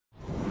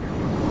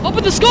Up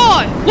in the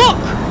sky! Look!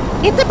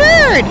 It's a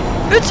bird!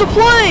 It's a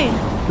plane!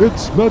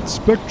 It's Matt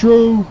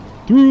Spectro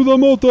through the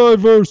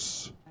multiverse.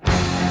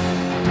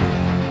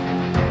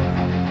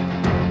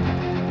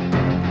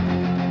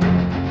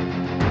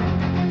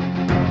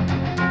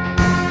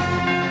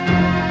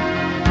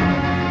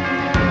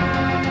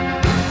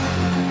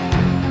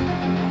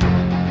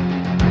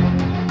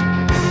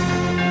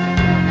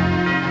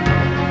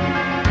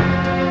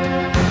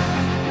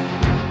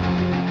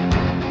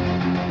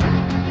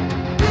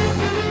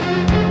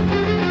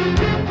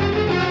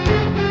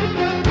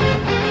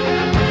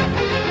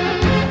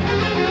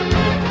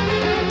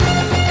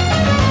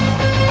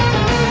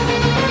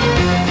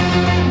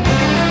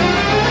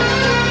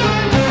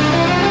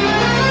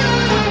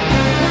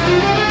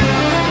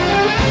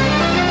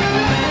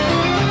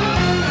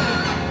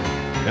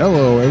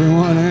 Hello,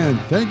 everyone, and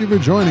thank you for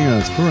joining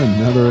us for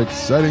another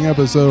exciting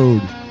episode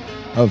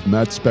of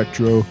Matt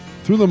Spectro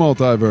Through the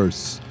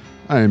Multiverse.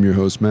 I am your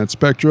host, Matt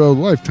Spectro,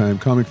 lifetime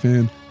comic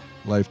fan,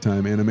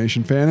 lifetime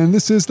animation fan, and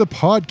this is the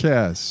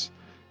podcast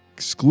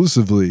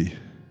exclusively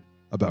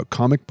about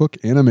comic book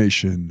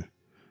animation.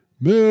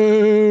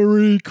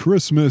 Merry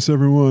Christmas,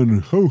 everyone.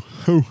 Ho,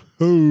 ho,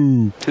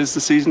 ho. 'Tis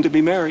the season to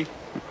be merry.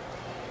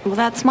 Well,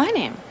 that's my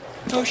name.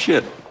 Oh,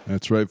 shit.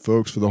 That's right,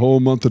 folks. For the whole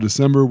month of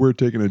December, we're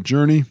taking a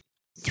journey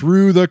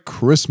through the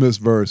Christmas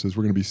verse as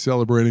we're going to be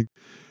celebrating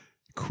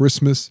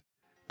Christmas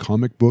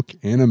comic book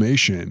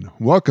animation.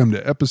 Welcome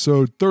to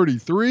episode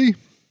 33.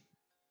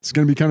 It's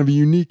going to be kind of a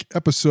unique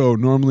episode.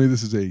 Normally,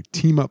 this is a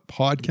team-up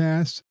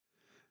podcast,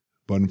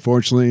 but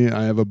unfortunately,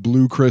 I have a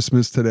blue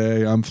Christmas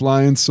today. I'm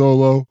flying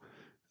solo.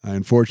 I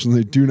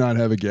unfortunately do not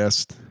have a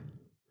guest,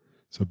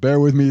 so bear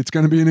with me. It's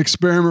going to be an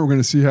experiment. We're going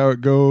to see how it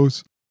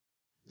goes.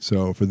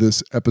 So for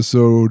this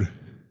episode,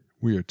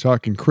 we are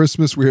talking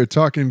Christmas. We are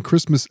talking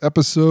Christmas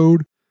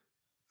episode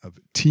of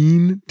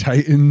Teen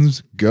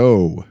Titans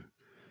Go.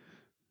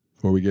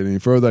 Before we get any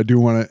further, I do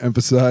want to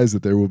emphasize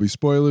that there will be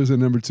spoilers.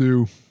 And number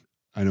two,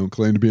 I don't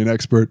claim to be an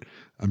expert.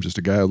 I'm just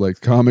a guy who likes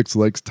comics,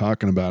 likes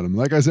talking about them.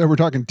 Like I said, we're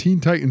talking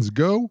Teen Titans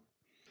Go.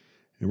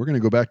 And we're going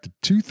to go back to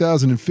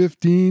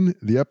 2015,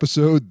 the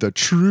episode, The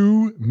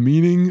True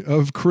Meaning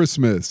of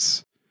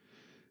Christmas.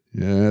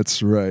 Yeah,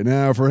 that's right.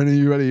 Now, for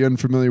anybody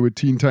unfamiliar with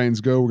Teen Titans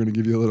Go, we're going to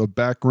give you a little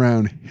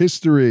background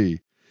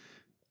history.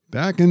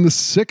 Back in the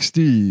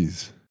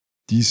 60s,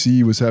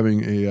 DC was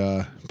having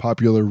a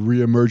popular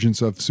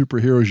reemergence of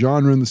superhero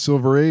genre in the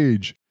Silver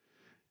Age,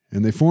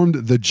 and they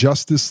formed the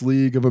Justice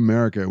League of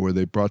America, where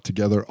they brought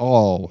together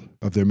all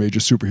of their major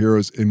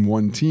superheroes in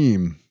one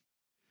team.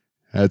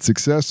 Had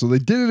success, so they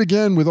did it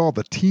again with all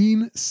the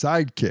teen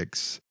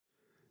sidekicks.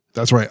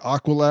 That's right,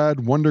 Aqualad,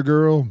 Wonder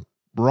Girl,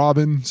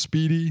 Robin,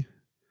 Speedy,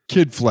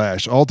 Kid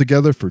Flash, all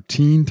together for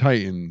Teen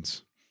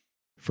Titans.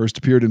 First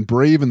appeared in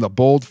Brave and the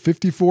Bold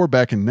 54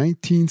 back in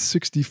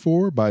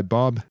 1964 by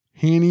Bob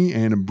Haney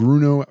and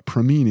Bruno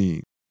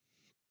Premini.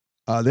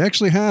 They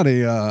actually had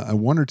a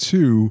one or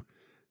two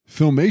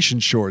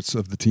filmation shorts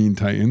of the Teen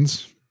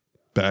Titans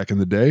back in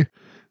the day,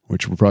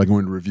 which we're probably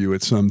going to review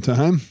at some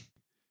time.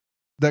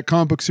 That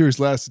comic book series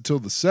lasted till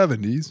the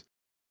 70s,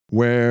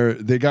 where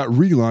they got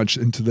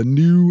relaunched into the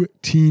new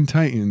Teen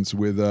Titans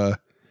with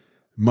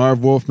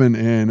Marv Wolfman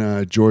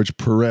and George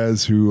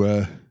Perez, who,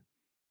 I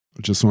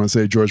just want to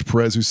say George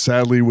Perez, who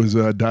sadly was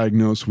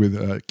diagnosed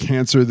with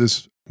cancer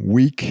this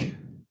week.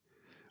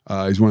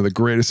 He's one of the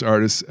greatest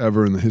artists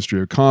ever in the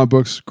history of comic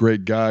books.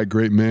 Great guy,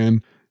 great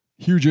man.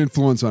 Huge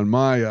influence on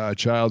my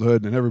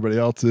childhood and everybody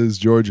else's.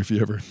 George, if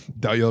you ever,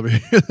 doubt you'll ever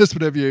hear this,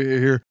 but if you're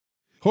here,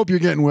 hope you're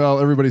getting well.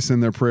 Everybody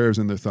send their prayers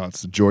and their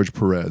thoughts to George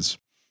Perez.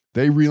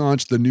 They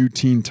relaunched the new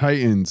Teen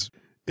Titans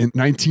in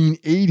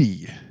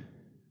 1980,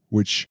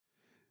 which,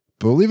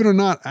 believe it or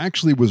not,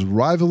 actually was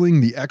rivaling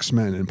the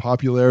X-Men in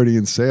popularity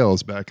and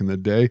sales back in the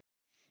day.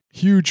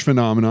 Huge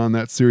phenomenon.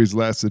 That series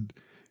lasted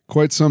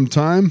quite some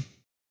time.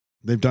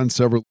 They've done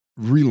several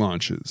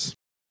relaunches.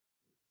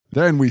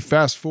 Then we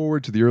fast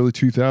forward to the early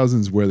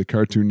 2000s, where the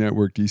Cartoon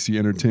Network, DC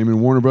Entertainment,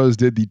 and Warner Bros.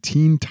 Did the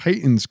Teen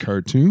Titans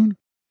cartoon,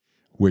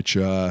 which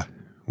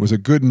was a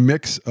good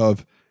mix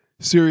of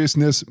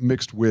seriousness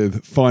mixed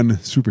with fun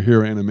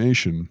superhero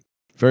animation.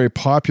 Very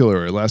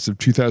popular. It lasted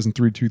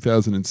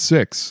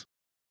 2003-2006.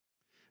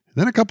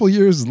 Then a couple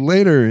years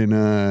later, in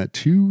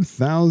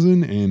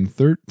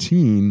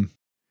 2013,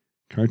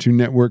 Cartoon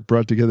Network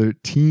brought together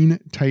Teen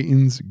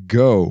Titans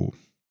Go,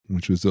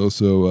 which was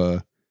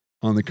also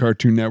on the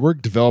Cartoon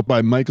Network, developed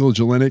by Michael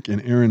Jelenic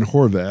and Aaron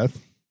Horvath,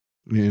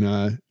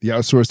 and the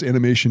outsourced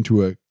animation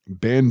to a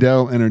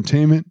Bandel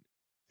Entertainment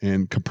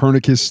and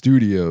Copernicus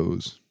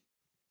Studios.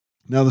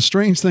 Now, the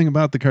strange thing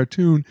about the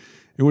cartoon,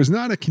 it was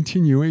not a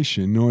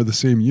continuation nor the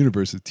same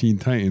universe as Teen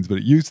Titans, but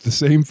it used the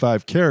same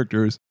 5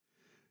 characters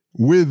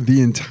with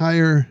the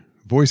entire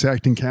voice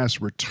acting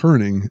cast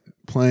returning,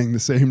 playing the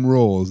same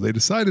roles. They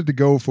decided to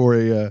go for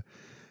a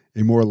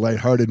more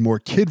lighthearted, more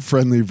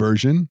kid-friendly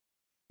version,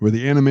 where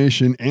the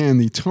animation and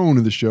the tone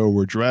of the show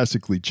were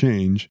drastically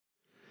changed.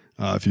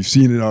 If you've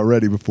seen it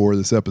already before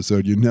this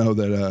episode, you know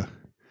that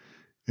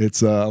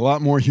It's a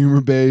lot more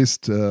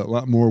humor-based, a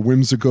lot more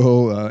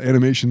whimsical.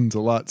 Animation's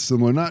a lot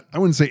similar. I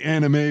wouldn't say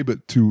anime,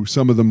 but to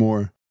some of the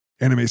more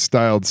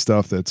anime-styled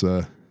stuff that's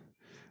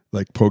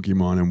like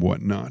Pokemon and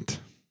whatnot.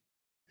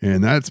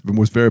 And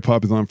was very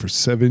popular on for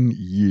 7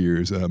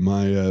 years.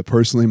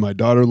 Personally, my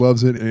daughter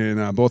loves it,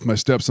 and both my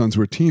stepsons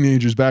were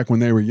teenagers back when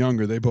they were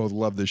younger. They both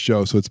love this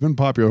show, so it's been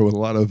popular with a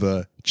lot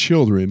of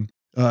children.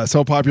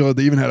 So popular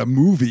they even had a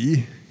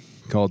movie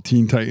called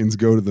Teen Titans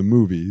Go to the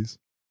Movies.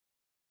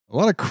 A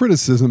lot of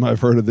criticism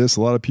I've heard of this.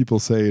 A lot of people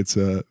say it's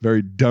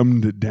very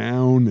dumbed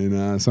down,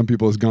 and some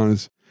people have gone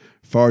as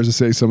far as to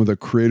say some of the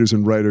creators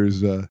and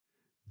writers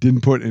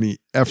didn't put any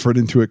effort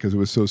into it because it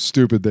was so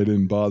stupid they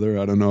didn't bother.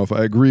 I don't know if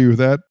I agree with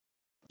that.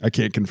 I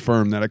can't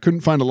confirm that. I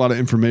couldn't find a lot of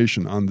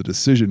information on the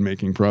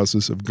decision-making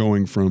process of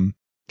going from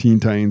Teen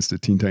Titans to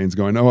Teen Titans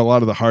Go. I know a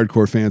lot of the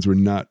hardcore fans were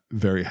not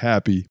very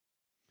happy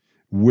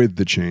with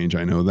the change.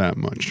 I know that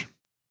much.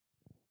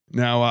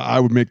 Now, I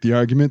would make the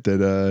argument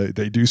that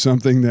they do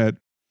something that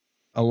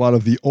a lot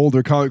of the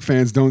older comic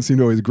fans don't seem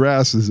to always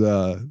grasp is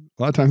a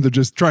lot of times they're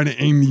just trying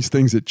to aim these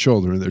things at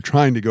children. They're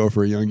trying to go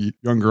for a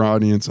younger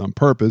audience on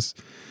purpose,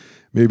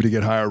 maybe to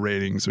get higher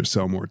ratings or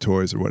sell more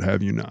toys or what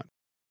have you not.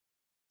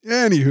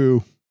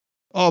 Anywho,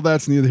 all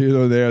that's neither here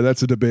nor there.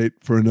 That's a debate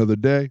for another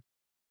day.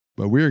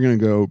 But we're going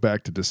to go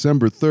back to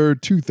December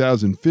 3rd,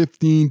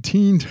 2015,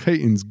 Teen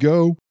Titans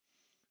Go,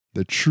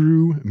 the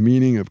true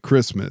meaning of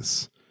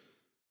Christmas.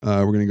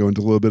 We're going to go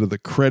into a little bit of the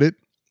credit.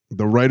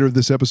 The writer of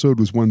this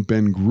episode was one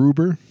Ben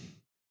Gruber,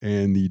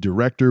 and the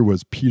director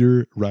was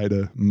Peter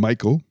Ryder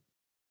Michael.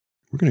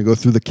 We're going to go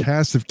through the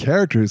cast of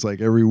characters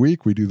like every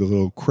week. We do the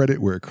little credit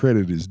where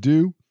credit is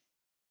due.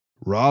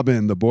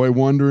 Robin, the boy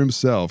wonder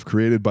himself,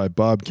 created by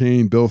Bob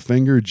Kane, Bill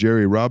Finger,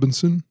 Jerry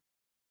Robinson.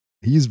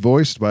 He's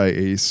voiced by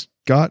a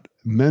Scott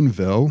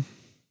Menville,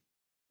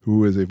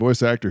 who is a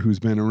voice actor who's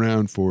been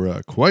around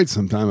for quite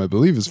some time. I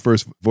believe his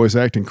first voice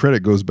acting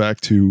credit goes back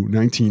to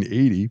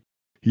 1980.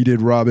 He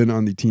did Robin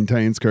on the Teen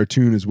Titans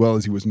cartoon, as well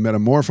as he was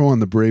Metamorpho on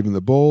the Brave and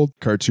the Bold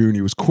cartoon.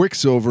 He was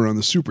Quicksilver on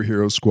the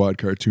Superhero Squad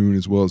cartoon,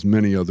 as well as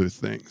many other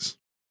things.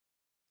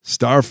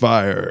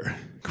 Starfire,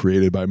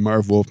 created by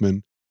Marv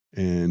Wolfman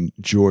and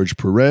George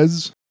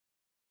Perez.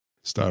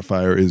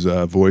 Starfire is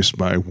voiced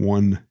by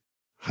one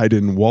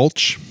Hayden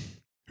Walsh,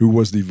 who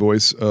was the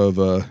voice of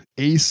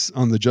Ace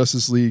on the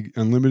Justice League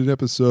Unlimited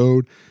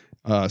episode,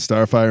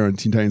 Starfire on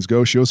Teen Titans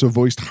Go. She also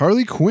voiced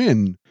Harley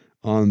Quinn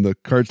on the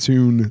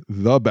cartoon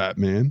The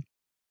Batman.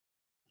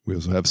 We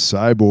also have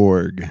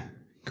Cyborg,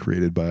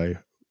 created by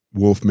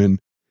Wolfman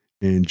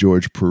and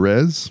George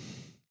Perez.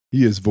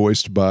 He is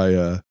voiced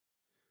by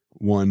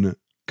one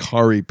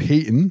Kari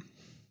Payton,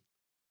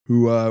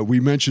 who we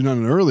mentioned on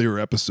an earlier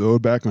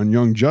episode back on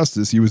Young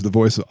Justice. He was the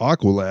voice of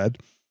Aqualad.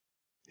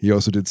 He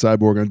also did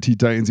Cyborg on Teen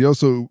Titans. He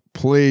also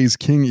plays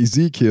King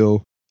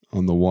Ezekiel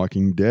on The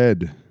Walking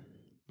Dead.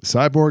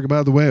 Cyborg,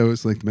 by the way, I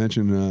always like to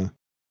mention, a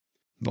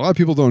lot of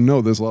people don't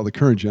know this. A lot of the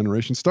current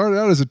generation started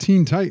out as a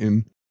Teen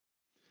Titan,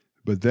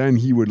 but then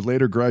he would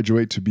later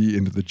graduate to be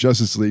into the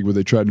Justice League, where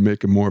they tried to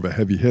make him more of a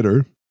heavy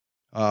hitter.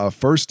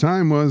 First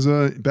time was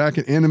back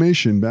in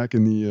animation, back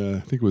in the, I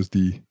think it was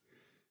the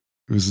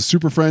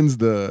Super Friends,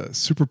 the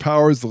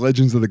Superpowers, the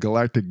Legends of the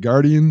Galactic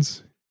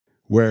Guardians,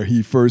 where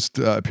he first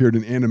appeared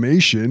in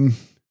animation,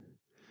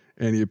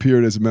 and he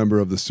appeared as a member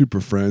of the Super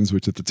Friends,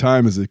 which at the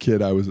time as a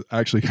kid I was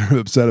actually kind of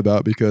upset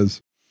about,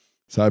 because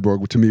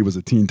Cyborg to me was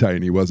a Teen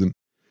Titan. He wasn't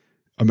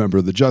a member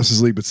of the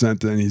Justice League, but since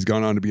then he's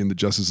gone on to be in the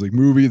Justice League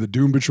movie. The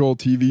Doom Patrol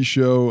TV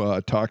show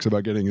talks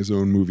about getting his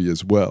own movie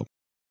as well.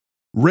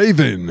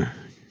 Raven,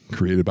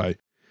 created by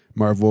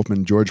Marv Wolfman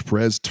and George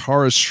Perez.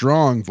 Tara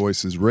Strong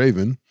voices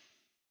Raven.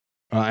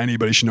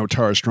 Anybody should know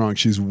Tara Strong.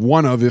 She's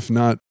one of, if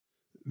not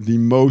the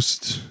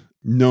most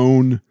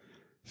known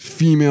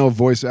female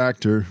voice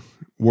actor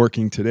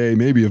working today,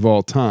 maybe of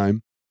all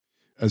time.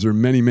 As her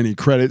many, many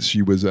credits,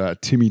 she was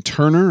Timmy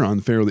Turner on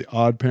Fairly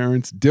Odd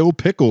Parents, Dill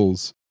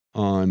Pickles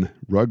on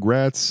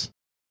Rugrats,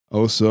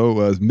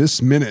 also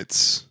Miss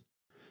Minutes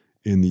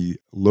in the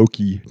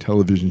Loki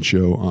television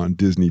show on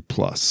Disney+.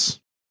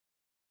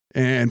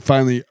 And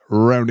finally,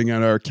 rounding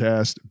out our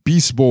cast,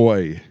 Beast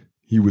Boy.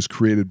 He was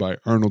created by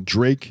Arnold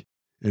Drake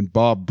and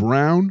Bob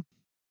Brown.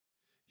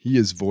 He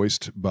is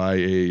voiced by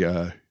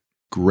a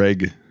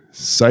Greg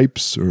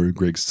Sipes, or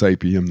Greg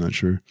Sipey, I'm not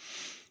sure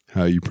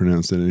how you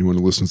pronounce that. Anyone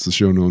who listens to the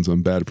show knows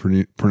I'm bad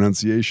at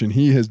pronunciation.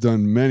 He has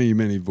done many,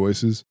 many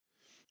voices,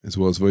 as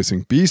well as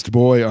voicing Beast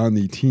Boy on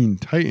the Teen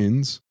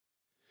Titans.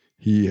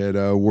 He had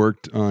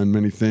worked on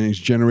many things.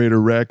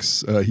 Generator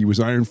Rex. He was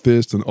Iron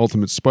Fist on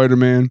Ultimate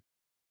Spider-Man.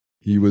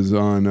 He was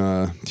on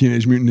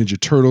Teenage Mutant Ninja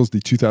Turtles,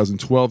 the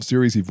 2012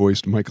 series. He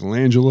voiced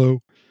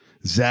Michelangelo.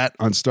 Zat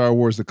on Star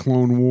Wars The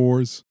Clone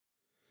Wars.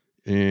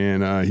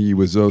 And he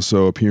was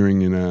also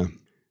appearing in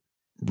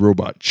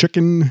Robot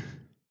Chicken,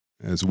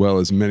 as well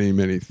as many,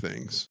 many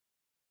things.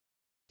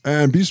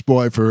 And Beast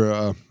Boy,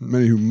 for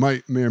many who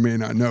may or may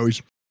not know,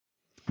 he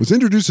was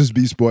introduced as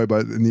Beast Boy,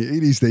 but in the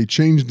 80s they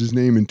changed his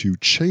name into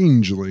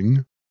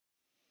Changeling.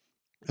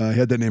 He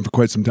had that name for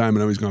quite some time, and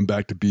now he's gone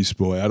back to Beast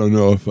Boy. I don't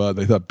know if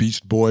they thought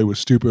Beast Boy was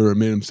stupid or it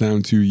made him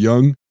sound too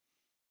young,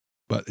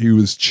 but he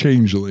was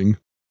Changeling.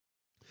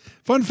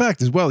 Fun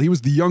fact as well, he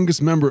was the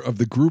youngest member of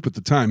the group at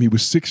the time. He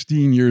was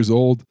 16 years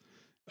old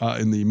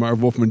in the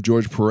Marv Wolfman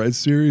George Perez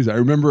series. I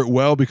remember it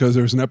well because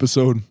there was an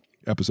episode.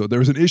 There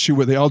was an issue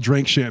where they all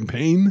drank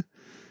champagne,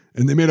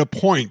 and they made a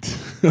point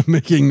of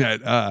making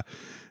that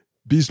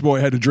Beast Boy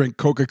had to drink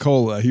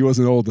Coca-Cola. He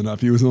wasn't old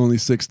enough. He was only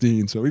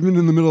 16. So even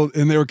in the middle,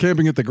 and they were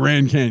camping at the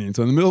Grand Canyon.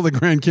 So in the middle of the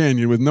Grand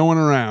Canyon with no one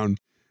around,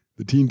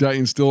 the Teen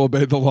Titans still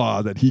obeyed the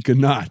law that he could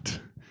not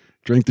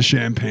drink the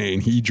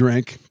champagne. He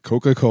drank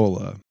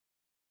Coca-Cola.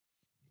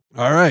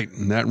 All right,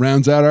 and that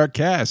rounds out our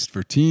cast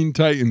for Teen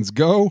Titans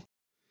Go.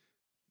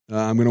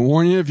 I'm going to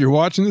warn you, if you're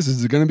watching this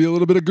is going to be a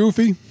little bit of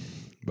goofy,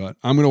 but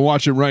I'm going to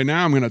watch it right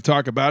now. I'm going to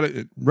talk about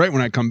it right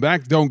when I come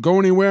back. Don't go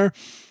anywhere.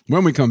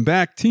 When we come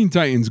back, Teen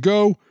Titans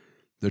Go,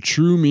 the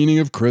true meaning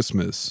of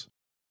Christmas.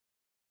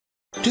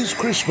 'Tis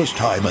Christmas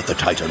time at the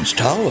Titans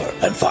Tower,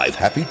 and 5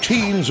 happy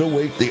teens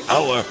await the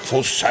hour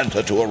for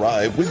Santa to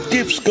arrive with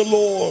gifts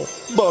galore.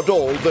 But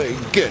all they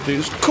get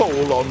is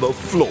coal on the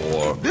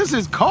floor. This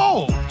is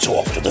coal! So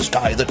off to the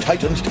sky the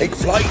Titans take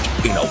flight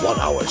in a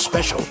 1-hour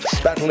special,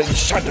 battling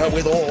Santa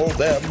with all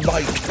their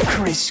might.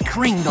 Kris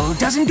Kringle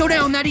doesn't go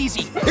down that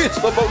easy.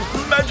 It's the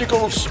most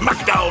magical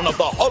smackdown of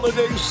the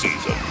holiday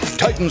season.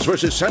 Titans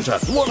vs. Santa,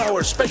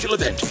 1-hour special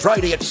event,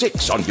 Friday at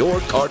 6 on your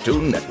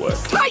Cartoon Network.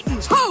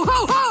 Titans, ho,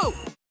 ho, ho!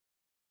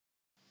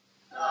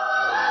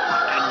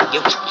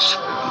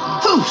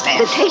 Who's that?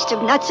 The taste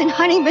of nuts and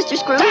honey, Mr.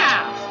 Scrooge.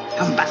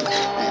 Humbug.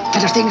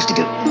 Better things to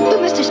do. But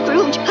Mr.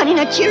 Scrooge, Honey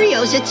Nut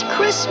Cheerios, it's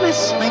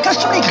Christmas. My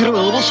customary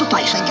gruel will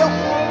suffice, thank you.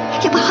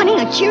 Yeah, but Honey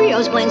Nut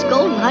Cheerios blends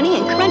golden honey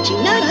and crunchy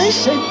nuts. I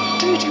said,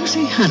 did you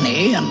say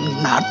honey and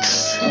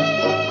nuts?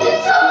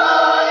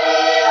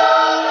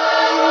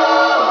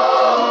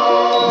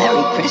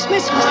 Merry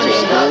Christmas,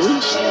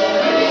 Mr. Scrooge.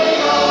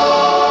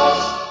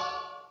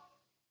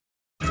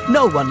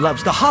 No one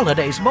loves the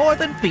holidays more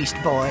than Beast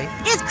Boy.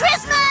 It's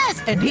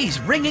Christmas! And he's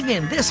ringing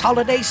in this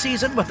holiday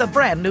season with a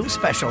brand new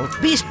special,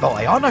 Beast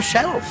Boy on a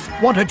Shelf.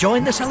 Want to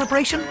join the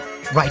celebration?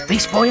 Write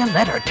Beast Boy a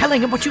letter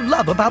telling him what you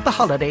love about the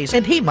holidays,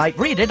 and he might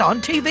read it on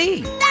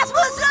TV. That's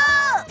what's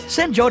up!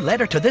 Send your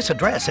letter to this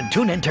address and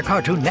tune in to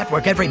Cartoon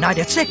Network every night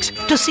at 6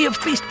 to see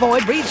if Beast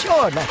Boy reads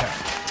your letter.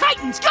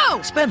 Titans, go!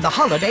 Spend the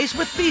holidays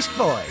with Beast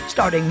Boy,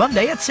 starting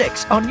Monday at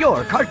 6 on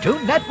your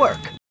Cartoon Network.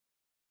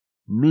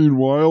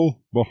 Meanwhile,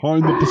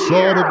 behind the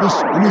facade of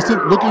this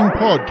innocent-looking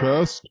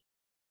podcast...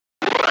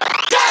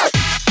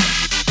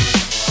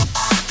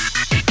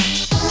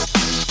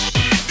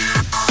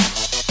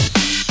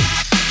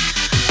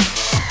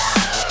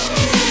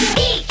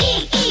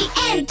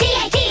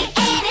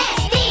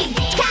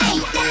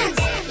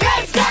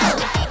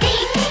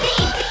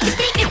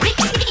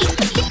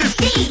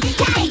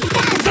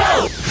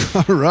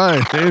 All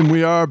right, and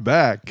we are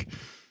back.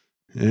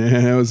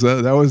 And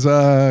that was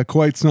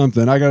quite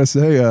something. I gotta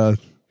say,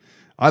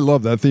 I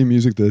love that theme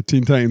music, the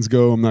Teen Titans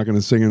Go. I'm not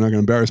gonna sing it. I'm not gonna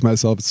embarrass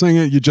myself to sing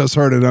it. You just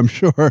heard it, I'm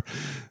sure.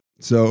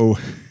 So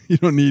you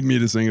don't need me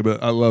to sing it,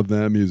 but I love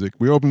that music.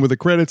 We open with the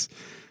credits,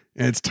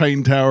 and it's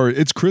Titan Tower.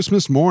 It's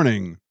Christmas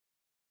morning.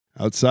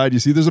 Outside, you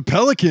see there's a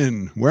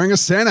pelican wearing a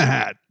Santa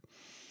hat.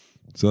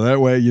 So that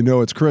way you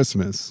know it's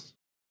Christmas.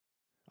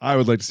 I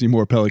would like to see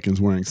more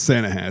pelicans wearing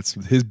Santa hats.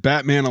 His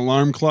Batman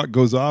alarm clock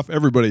goes off.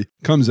 Everybody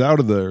comes out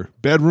of their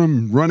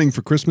bedroom running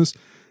for Christmas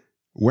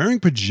wearing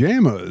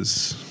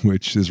pajamas,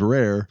 which is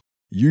rare.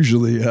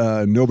 Usually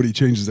nobody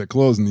changes their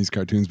clothes in these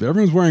cartoons, but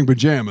everyone's wearing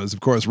pajamas.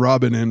 Of course,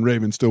 Robin and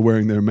Raven still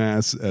wearing their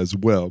masks as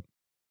well.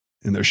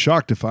 And they're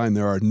shocked to find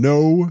there are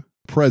no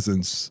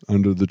presents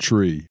under the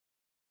tree.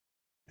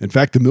 In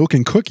fact, the milk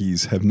and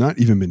cookies have not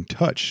even been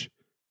touched.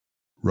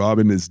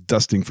 Robin is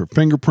dusting for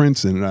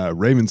fingerprints, and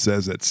Raven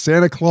says that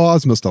Santa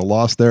Claus must have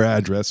lost their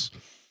address,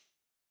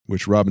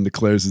 which Robin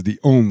declares is the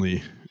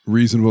only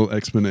reasonable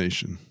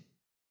explanation.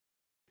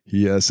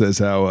 He says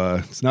how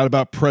it's not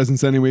about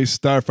presents anyway.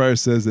 Starfire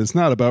says it's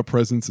not about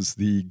presents. It's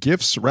the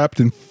gifts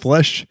wrapped in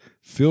flesh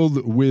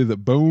filled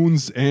with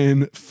bones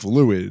and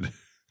fluid,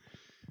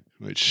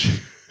 which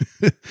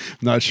I'm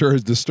not sure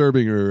is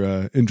disturbing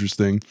or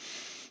interesting.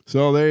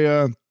 So they,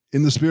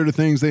 in the spirit of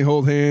things, they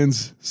hold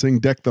hands, sing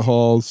Deck the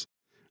Halls.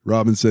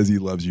 Robin says he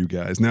loves you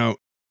guys. Now,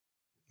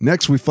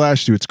 next we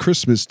flash to it's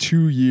Christmas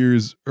 2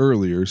 years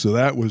earlier, so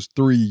that was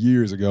 3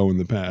 years ago in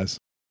the past.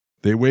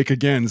 They wake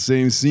again,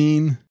 same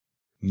scene,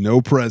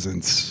 no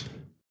presents.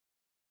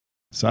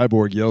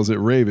 Cyborg yells at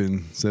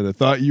Raven, said, I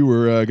thought you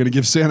were going to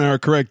give Santa our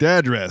correct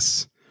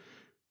address.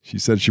 She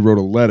said she wrote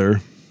a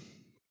letter,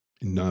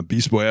 and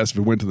Beast Boy asked if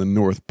it went to the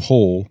North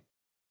Pole.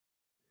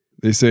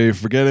 They say,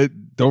 forget it.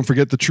 Don't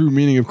forget the true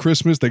meaning of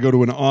Christmas. They go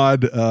to an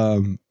odd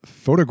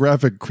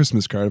photographic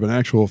Christmas card of an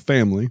actual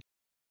family.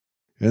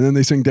 And then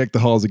they sing Deck the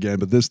Halls again,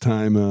 but this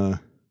time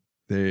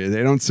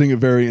they don't sing it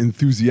very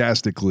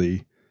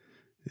enthusiastically.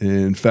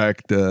 In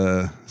fact,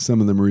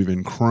 some of them are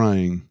even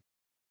crying,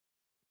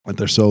 but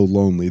they're so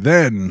lonely.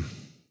 Then,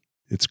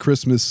 it's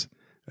Christmas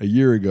a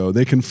year ago.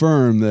 They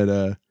confirm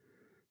that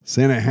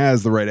Santa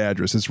has the right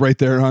address. It's right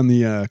there on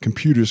the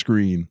computer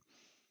screen.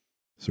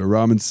 So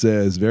Robin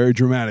says, very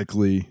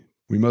dramatically,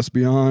 we must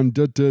be on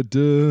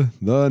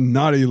the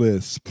naughty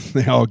list.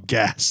 They all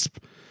gasp.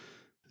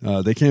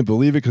 They can't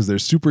believe it because they're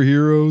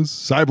superheroes.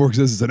 Cyborg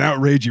says it's an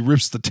outrage. He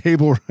rips the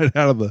table right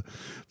out of the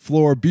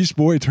floor. Beast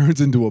Boy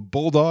turns into a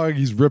bulldog.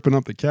 He's ripping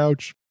up the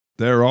couch.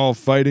 They're all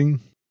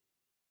fighting.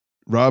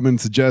 Robin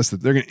suggests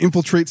that they're going to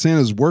infiltrate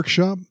Santa's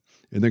workshop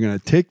and they're going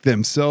to take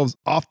themselves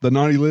off the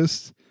naughty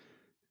list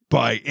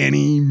by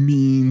any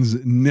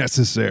means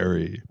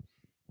necessary.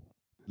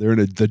 They're in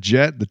the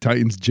jet, the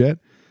Titans jet.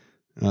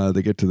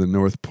 They get to the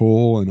North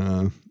Pole,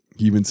 and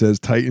he even says,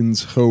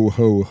 Titans, ho,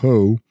 ho,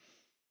 ho.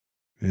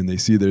 And they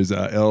see there's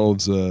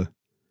elves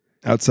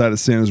outside of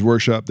Santa's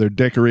workshop. They're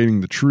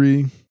decorating the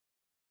tree.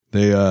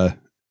 They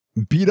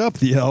beat up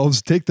the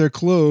elves, take their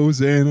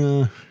clothes,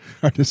 and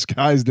are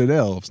disguised as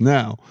elves.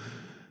 Now,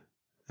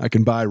 I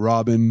can buy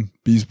Robin,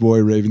 Beast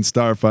Boy, Raven,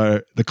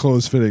 Starfire, the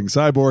clothes-fitting.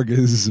 Cyborg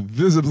is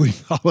visibly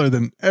taller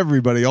than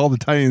everybody, all the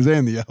Titans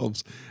and the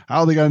elves.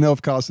 How they got an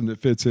elf costume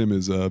that fits him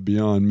is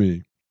beyond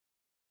me.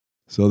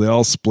 So they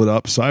all split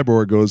up.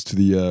 Cyborg goes to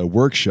the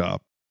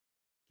workshop.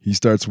 He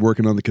starts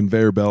working on the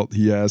conveyor belt.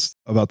 He asks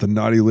about the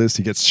naughty list.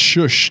 He gets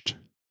shushed.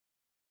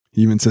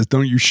 He even says,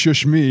 don't you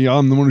shush me.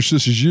 I'm the one who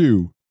shushes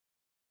you.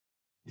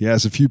 He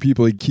asks a few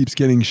people. He keeps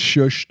getting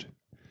shushed.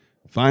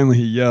 Finally,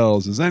 he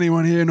yells, does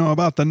anyone here know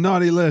about the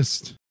naughty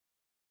list?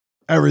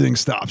 Everything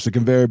stops. The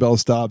conveyor belt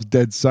stops,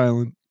 dead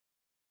silent.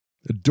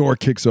 The door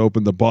kicks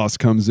open. The boss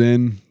comes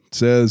in,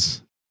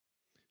 says,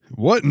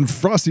 what in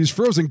Frosty's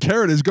frozen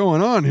carrot is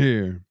going on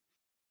here?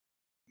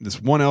 This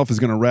one elf is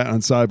going to rat on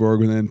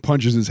Cyborg and then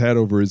punches his head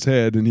over his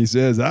head. And he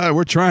says,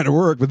 we're trying to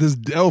work, but this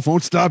elf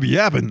won't stop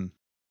yapping.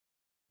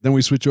 Then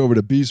we switch over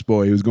to Beast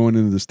Boy, who's going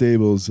into the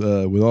stables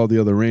with all the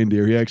other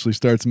reindeer. He actually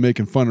starts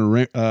making fun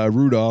of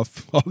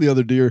Rudolph. All the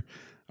other deer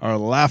are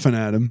laughing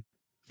at him.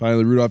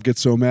 Finally, Rudolph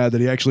gets so mad that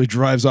he actually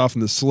drives off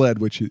in the sled,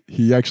 which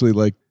he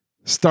actually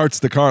starts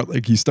the car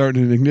like he's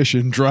starting an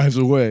ignition, drives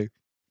away.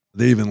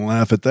 They even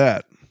laugh at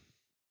that.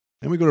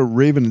 Then we go to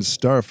Raven and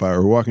Starfire,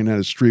 who are walking down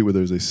a street where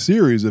there's a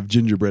series of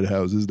gingerbread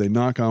houses. They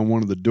knock on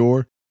one of the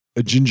door.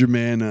 A ginger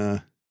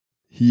man,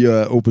 he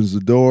opens the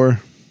door.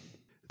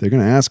 They're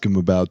going to ask him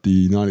about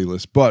the naughty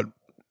list, but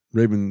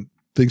Raven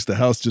thinks the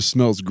house just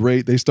smells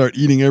great. They start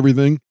eating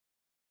everything.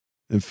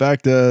 In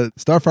fact,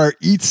 Starfire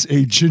eats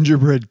a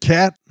gingerbread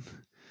cat.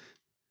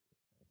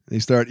 They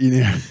start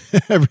eating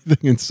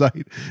everything in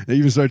sight. They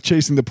even start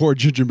chasing the poor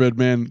gingerbread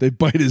man. They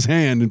bite his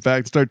hand, in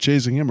fact, start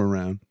chasing him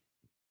around.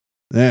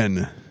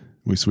 Then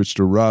we switch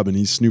to Robin.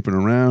 He's snooping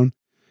around.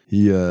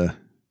 He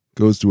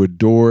goes to a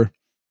door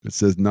that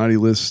says naughty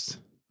list.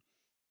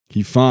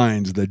 He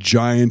finds the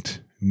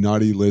giant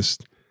naughty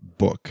list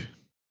book.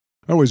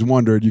 I always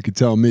wondered, you could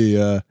tell me,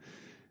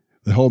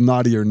 the whole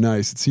naughty or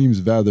nice, it seems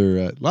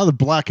rather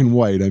black and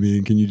white. I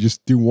mean, can you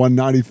just do one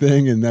naughty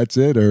thing and that's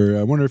it? Or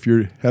I wonder if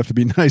you have to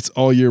be nice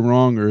all year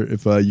long, or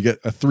if you get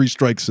a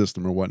 3-strike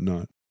system or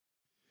whatnot.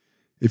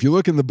 If you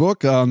look in the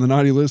book on the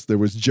naughty list, there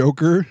was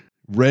Joker,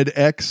 Red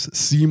X,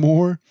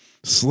 Seymour,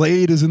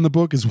 Slade is in the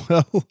book as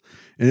well,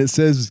 and it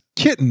says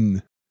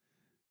Kitten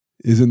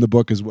is in the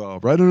book as well.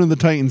 Right under the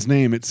Titan's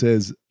name, it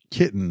says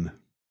Kitten,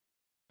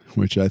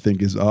 which I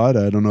think is odd.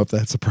 I don't know if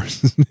that's a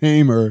person's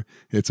name or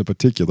it's a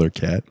particular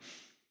cat.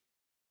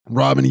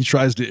 Robin, he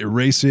tries to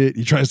erase it.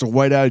 He tries to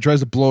white out. He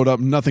tries to blow it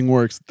up. Nothing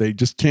works. They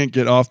just can't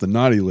get off the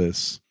naughty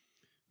list.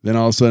 Then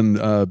all of a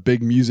sudden,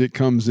 big music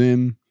comes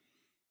in.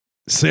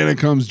 Santa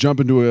comes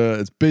jumping to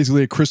it's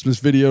basically a Christmas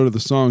video to the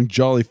song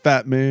Jolly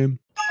Fat Man.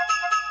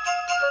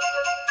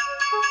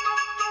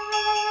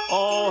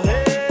 Oh,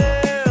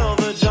 hail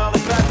the Jolly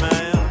Fat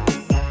Man.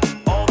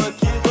 All the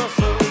kids are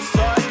so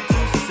excited to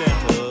see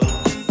Santa.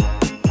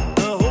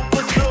 The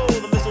hopeless snow,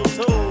 the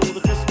mistletoe,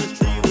 the Christmas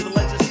tree with the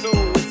lights so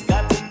it's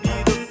got to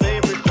be the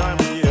favorite time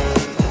of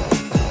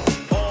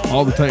year.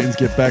 All the Titans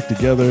get back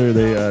together.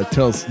 They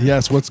he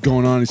asks what's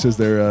going on. He says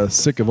they're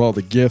sick of all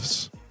the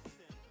gifts.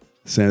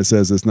 Santa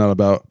says it's not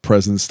about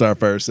presents.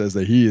 Starfire says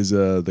that he is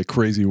the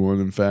crazy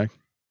one, in fact.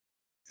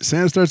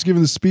 Santa starts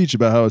giving the speech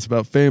about how it's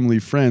about family,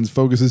 friends,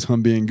 focuses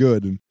on being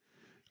good. And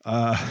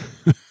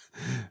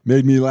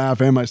made me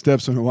laugh, and my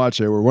stepson to watch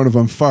it, where one of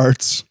them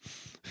farts.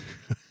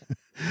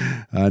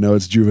 I know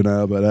it's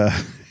juvenile,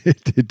 but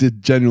it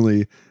did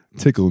genuinely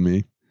tickle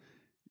me.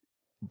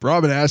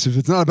 Robin asks if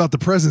it's not about the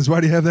presents, why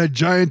do you have that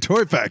giant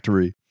toy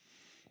factory?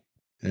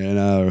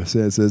 And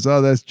Santa says,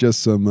 oh, that's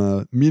just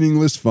some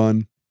meaningless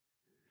fun.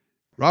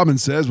 Robin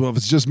says, well, if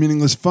it's just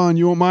meaningless fun,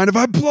 you won't mind if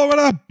I blow it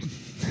up.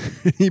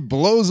 He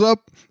blows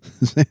up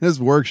Santa's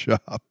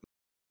workshop,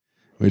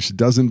 which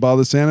doesn't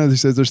bother Santa. He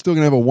says they're still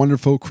going to have a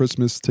wonderful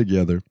Christmas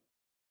together.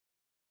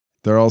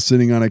 They're all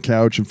sitting on a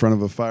couch in front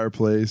of a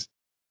fireplace,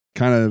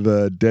 kind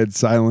of dead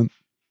silent.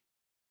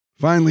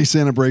 Finally,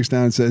 Santa breaks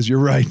down and says, you're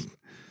right.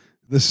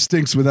 This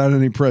stinks without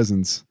any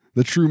presents.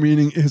 The true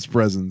meaning is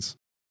presents.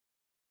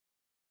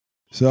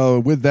 So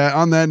with that,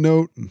 on that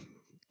note,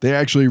 they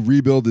actually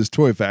rebuild this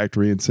toy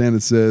factory, and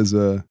Santa says,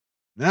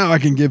 now I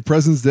can give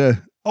presents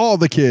to All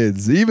the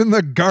kids, even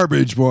the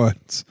garbage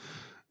ones.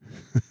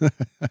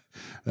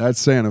 That's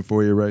Santa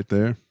for you right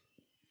there.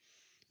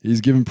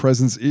 He's giving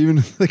presents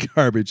even to the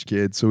garbage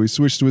kids. So we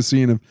switched to a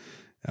scene of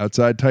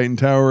outside Titan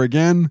Tower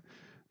again.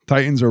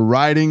 Titans are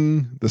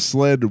riding the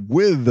sled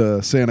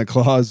with Santa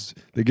Claus.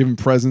 They give him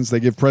presents. They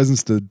give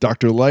presents to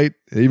Dr. Light.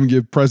 They even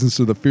give presents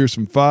to the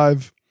Fearsome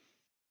Five.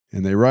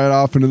 And they ride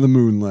off into the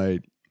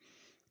moonlight,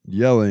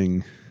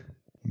 yelling,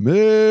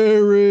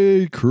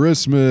 "Merry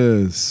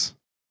Christmas."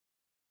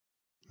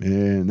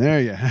 And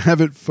there you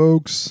have it,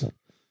 folks.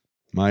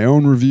 My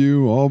own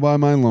review, all by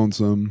my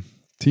lonesome.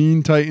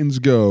 Teen Titans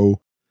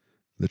Go,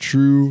 the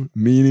true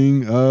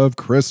meaning of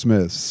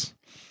Christmas.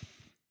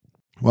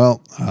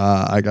 Well,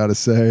 I got to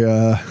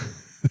say,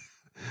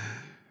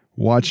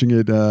 watching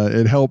it,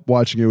 it helped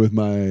watching it with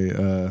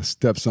my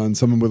stepson,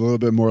 someone with a little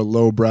bit more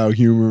lowbrow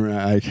humor.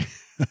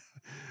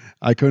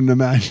 I couldn't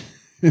imagine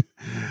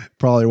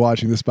probably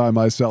watching this by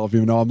myself,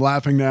 even though I'm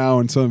laughing now,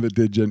 and some of it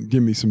did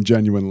give me some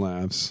genuine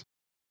laughs.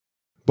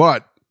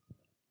 But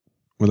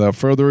without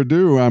further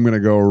ado, I'm going to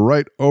go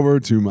right over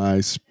to my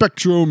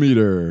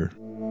spectrometer.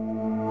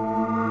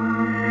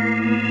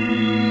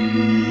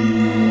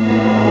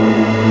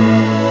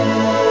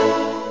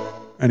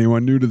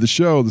 Anyone new to the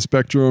show, the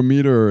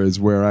spectrometer is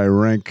where I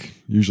rank,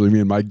 usually me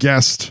and my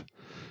guest,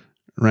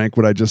 rank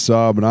what I just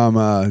saw, but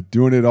I'm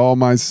doing it all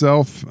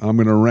myself. I'm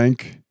going to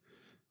rank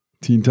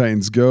Teen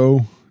Titans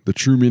Go, the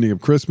true meaning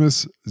of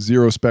Christmas,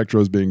 0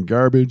 Spectros being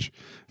garbage,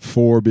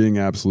 4 being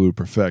absolute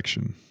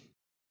perfection.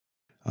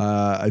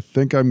 I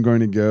think I'm going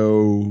to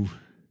go...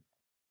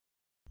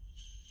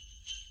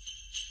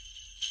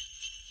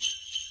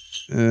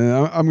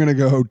 I'm going to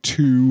go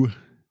 2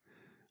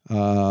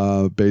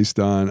 based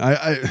on...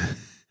 I'm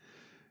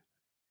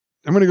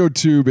going to go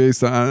 2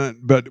 based on...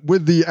 But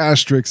with the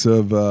asterisks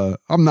of...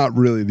 I'm not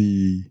really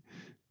the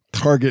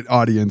target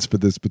audience for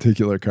this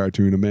particular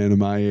cartoon. A man of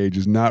my age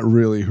is not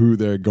really who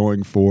they're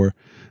going for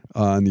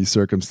in these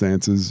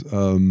circumstances.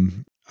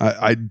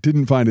 I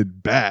didn't find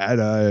it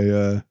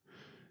bad.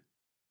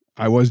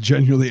 I was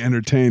genuinely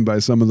entertained by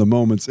some of the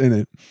moments in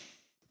it.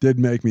 Did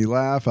make me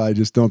laugh. I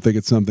just don't think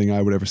it's something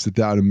I would ever sit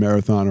down and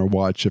marathon or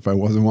watch if I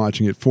wasn't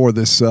watching it for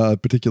this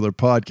particular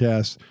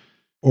podcast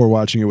or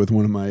watching it with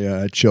one of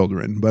my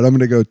children. But I'm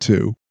going to go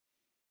 2.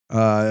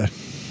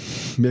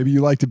 Maybe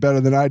you liked it better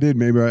than I did.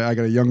 Maybe I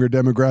got a younger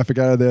demographic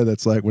out of there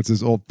that's like, what's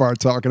this old fart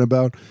talking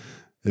about?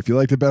 If you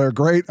liked it better,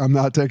 great. I'm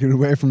not taking it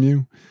away from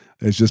you.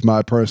 It's just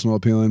my personal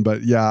opinion.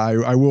 But yeah,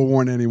 I will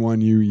warn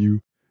anyone,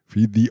 for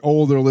the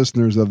older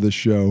listeners of this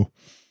show,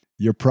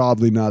 you're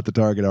probably not the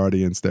target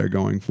audience they're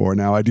going for.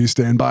 Now, I do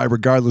stand by,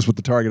 regardless with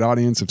the target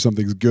audience. If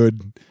something's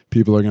good,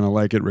 people are going to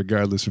like it,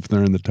 regardless if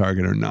they're in the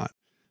target or not.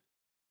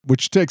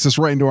 Which takes us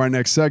right into our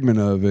next segment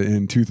of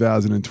in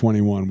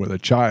 2021, with a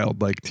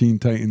child like Teen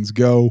Titans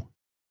Go,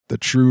 the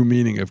true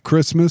meaning of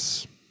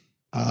Christmas.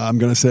 I'm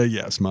going to say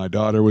yes. My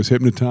daughter was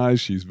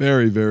hypnotized. She's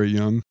very, very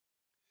young.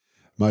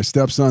 My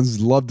stepsons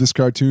loved this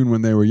cartoon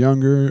when they were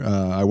younger.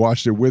 I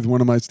watched it with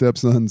one of my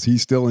stepsons. He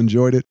still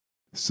enjoyed it.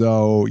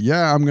 So,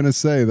 yeah, I'm going to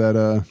say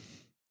that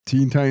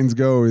Teen Titans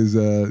Go is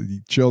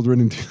children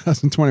in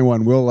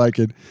 2021 will like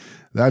it.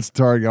 That's the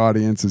target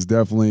audience, is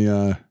definitely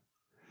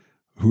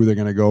who they're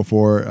going to go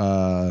for.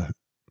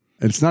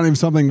 It's not even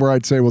something where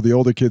I'd say, well, the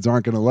older kids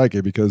aren't going to like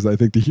it, because I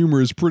think the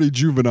humor is pretty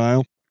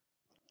juvenile.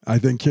 I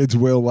think kids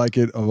will like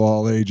it of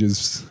all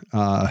ages.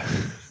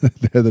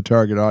 They're the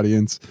target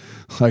audience.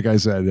 Like I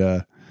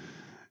said,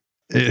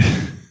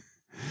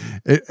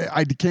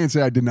 I can't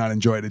say I did not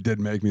enjoy it. It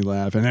did make me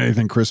laugh. And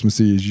anything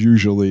Christmassy is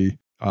usually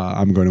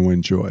I'm going to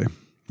enjoy.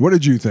 What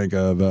did you think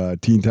of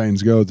Teen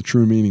Titans Go, the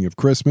true meaning of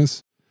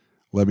Christmas?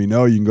 Let me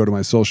know. You can go to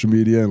my social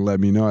media and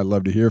let me know. I'd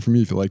love to hear from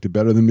you. If you liked it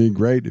better than me,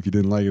 great. If you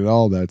didn't like it at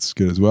all, that's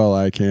good as well.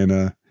 I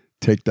can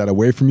take that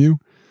away from you.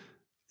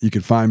 You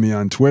can find me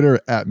on Twitter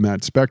at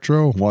Matt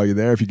Spectro. While you're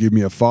there, if you give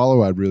me a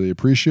follow, I'd really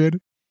appreciate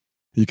it.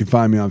 You can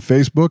find me on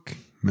Facebook,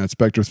 Matt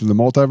Spectro Through the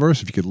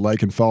Multiverse. If you could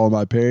like and follow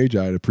my page,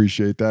 I'd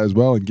appreciate that as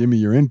well. And give me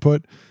your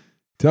input.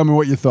 Tell me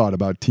what you thought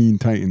about Teen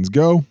Titans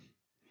Go.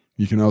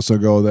 You can also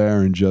go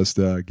there and just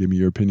give me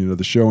your opinion of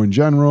the show in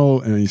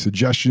general, and any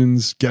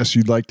suggestions, guests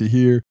you'd like to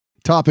hear,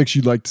 topics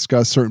you'd like to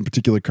discuss, certain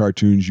particular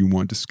cartoons you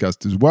want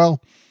discussed as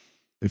well.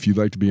 If you'd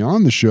like to be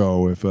on the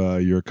show, if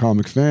you're a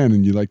comic fan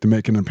and you'd like to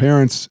make an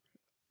appearance,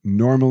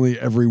 normally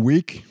every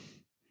week,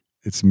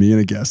 it's me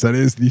and a guest. That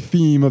is the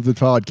theme of the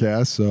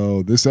podcast.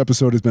 So this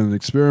episode has been an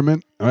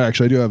experiment.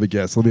 Actually, I do have a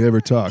guest. Let me have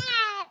her talk.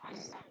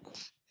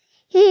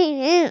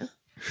 Yeah,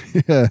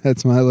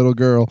 that's my little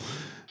girl.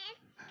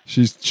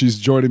 She's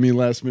joining me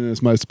last minute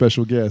as my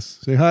special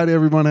guest. Say hi to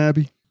everyone,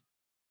 Abby.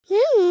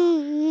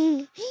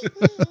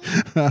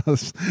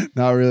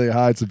 Not really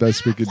hi. It's the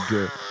best we could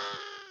do.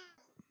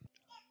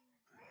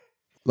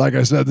 Like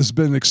I said, this has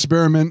been an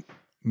experiment.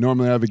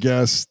 Normally I have a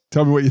guest.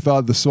 Tell me what you thought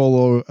of the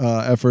solo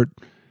effort.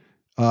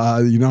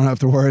 You don't have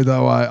to worry,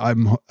 though.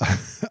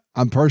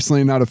 I'm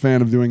personally not a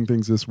fan of doing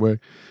things this way.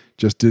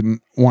 Just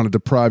didn't want to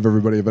deprive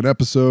everybody of an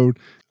episode.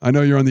 I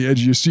know you're on the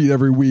edge of your seat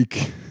every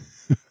week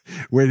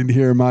waiting to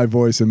hear my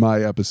voice in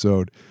my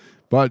episode.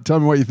 But tell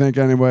me what you think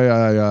anyway.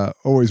 I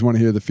always want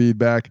to hear the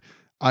feedback.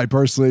 I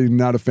personally am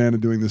not a fan of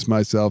doing this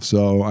myself,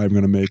 so I'm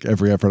going to make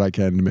every effort I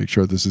can to make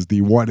sure this is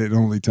the one and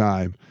only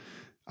time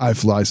I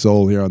fly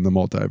solo here on the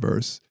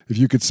Multiverse. If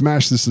you could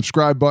smash the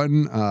subscribe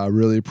button, I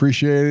really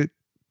appreciate it.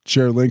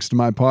 Share links to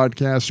my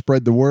podcast,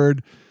 spread the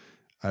word.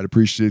 I'd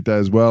appreciate that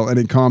as well.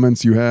 Any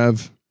comments you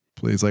have,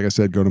 please, like I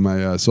said, go to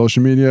my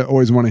social media.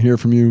 Always want to hear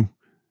from you.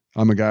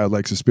 I'm a guy who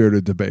likes a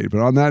spirited debate.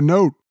 But on that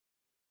note,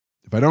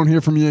 if I don't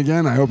hear from you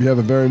again, I hope you have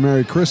a very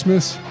Merry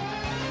Christmas.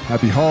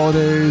 Happy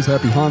holidays,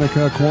 happy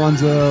Hanukkah,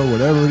 Kwanzaa,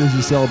 whatever it is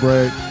you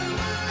celebrate.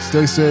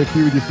 Stay safe,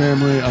 be with your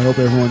family. I hope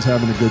everyone's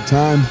having a good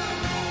time.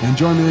 And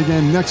join me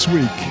again next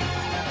week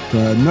for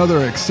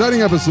another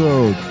exciting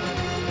episode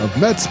of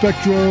Met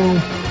Spectro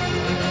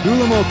through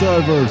the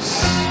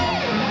Multiverse.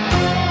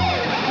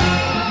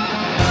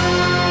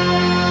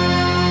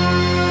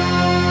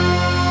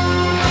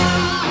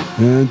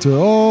 And to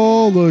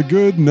all a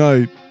good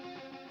night.